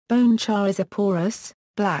Bone char is a porous,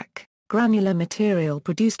 black, granular material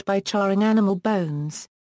produced by charring animal bones.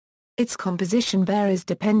 Its composition varies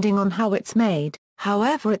depending on how it's made,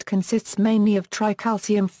 however it consists mainly of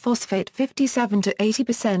tricalcium phosphate 57 to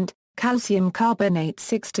 80%, calcium carbonate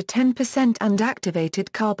 6 to 10% and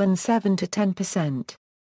activated carbon 7 to 10%.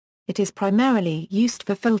 It is primarily used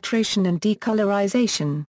for filtration and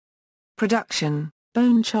decolourisation. Production: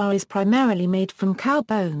 bone char is primarily made from cow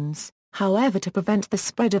bones, however to prevent the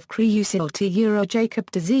spread of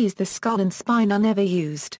Creutzfeldt-Jakob disease the skull and spine are never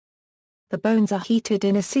used. The bones are heated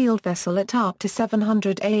in a sealed vessel at up to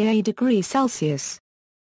 700 degrees Celsius.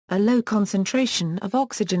 A low concentration of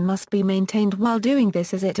oxygen must be maintained while doing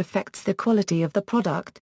this as it affects the quality of the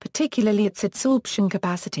product, particularly its absorption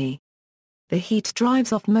capacity. The heat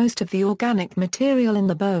drives off most of the organic material in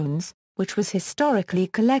the bones, which was historically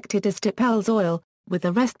collected as Dippel's oil, with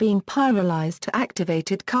the rest being pyrolyzed to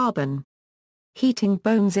activated carbon. Heating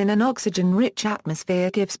bones in an oxygen-rich atmosphere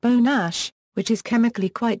gives bone ash, which is chemically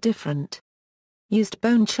quite different. Used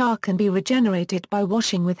bone char can be regenerated by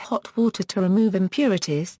washing with hot water to remove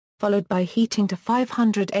impurities, followed by heating to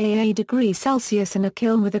 500 degrees Celsius in a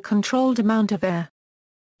kiln with a controlled amount of air.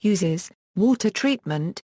 Uses: water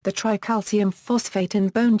treatment. The tricalcium phosphate in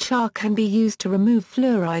bone char can be used to remove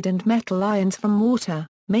fluoride and metal ions from water,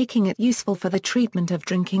 making it useful for the treatment of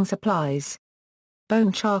drinking supplies.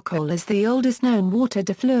 Bone charcoal is the oldest known water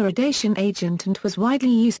defluoridation agent and was widely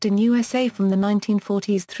used in USA from the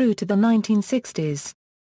 1940s through to the 1960s.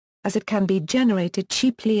 As it can be generated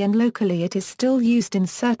cheaply and locally, it is still used in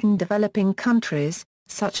certain developing countries,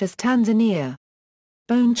 such as Tanzania.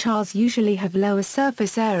 Bone chars usually have lower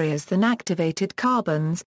surface areas than activated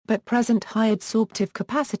carbons, but present high absorptive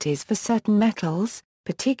capacities for certain metals,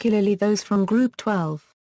 particularly those from group 12.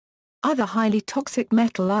 Other highly toxic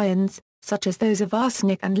metal ions, such as those of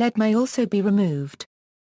arsenic and lead, may also be removed.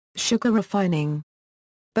 Sugar refining.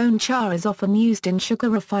 Bone char is often used in sugar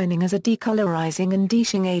refining as a decolorizing and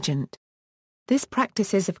deshing agent. This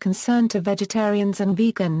practice is of concern to vegetarians and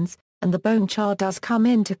vegans, and the bone char does come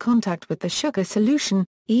into contact with the sugar solution,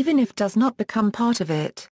 even if does not become part of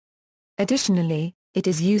it. Additionally, it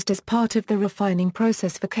is used as part of the refining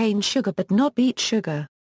process for cane sugar but not beet sugar.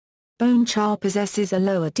 Bone char possesses a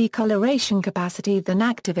lower decoloration capacity than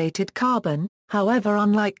activated carbon, however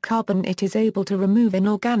unlike carbon it is able to remove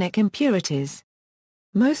inorganic impurities.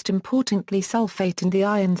 Most importantly, sulfate and the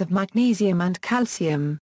ions of magnesium and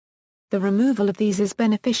calcium. The removal of these is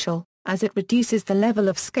beneficial, as it reduces the level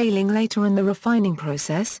of scaling later in the refining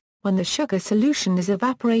process, when the sugar solution is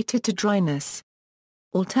evaporated to dryness.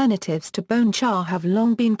 Alternatives to bone char have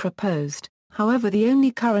long been proposed, however the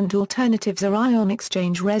only current alternatives are ion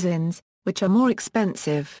exchange resins, which are more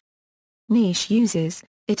expensive. Niche uses: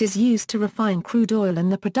 it is used to refine crude oil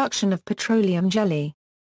and the production of petroleum jelly.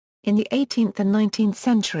 In the 18th and 19th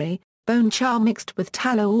century, bone char mixed with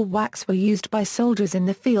tallow or wax were used by soldiers in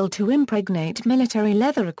the field to impregnate military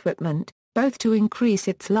leather equipment, both to increase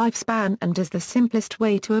its lifespan and as the simplest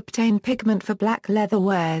way to obtain pigment for black leather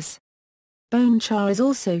wares. Bone char is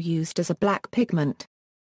also used as a black pigment.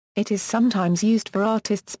 It is sometimes used for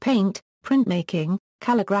artists' paint, printmaking,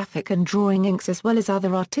 calligraphic and drawing inks as well as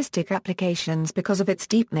other artistic applications because of its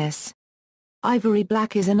deepness. Ivory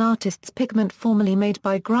black is an artist's pigment formerly made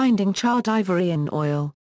by grinding charred ivory in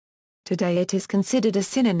oil. Today it is considered a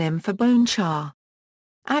synonym for bone char.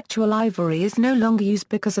 Actual ivory is no longer used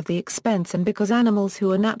because of the expense and because animals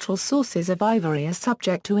who are natural sources of ivory are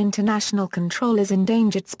subject to international control as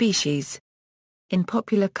endangered species. In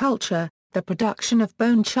popular culture, the production of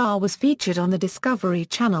bone char was featured on the Discovery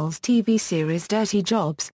Channel's TV series Dirty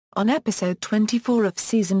Jobs, on episode 24 of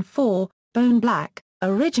season 4, Bone Black,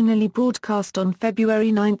 originally broadcast on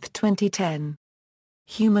February 9, 2010.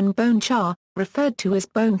 Human bone char, referred to as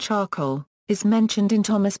bone charcoal, is mentioned in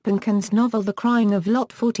Thomas Pynchon's novel The Crying of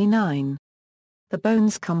Lot 49. The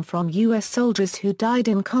bones come from U.S. soldiers who died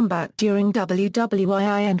in combat during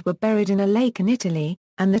WWII and were buried in a lake in Italy,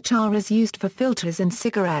 and the char is used for filters and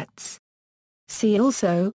cigarettes. See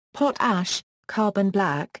also, pot ash, carbon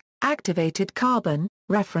black, activated carbon,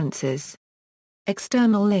 references.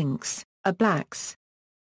 External links, Black's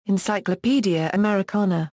Encyclopedia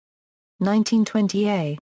Americana. 1920a.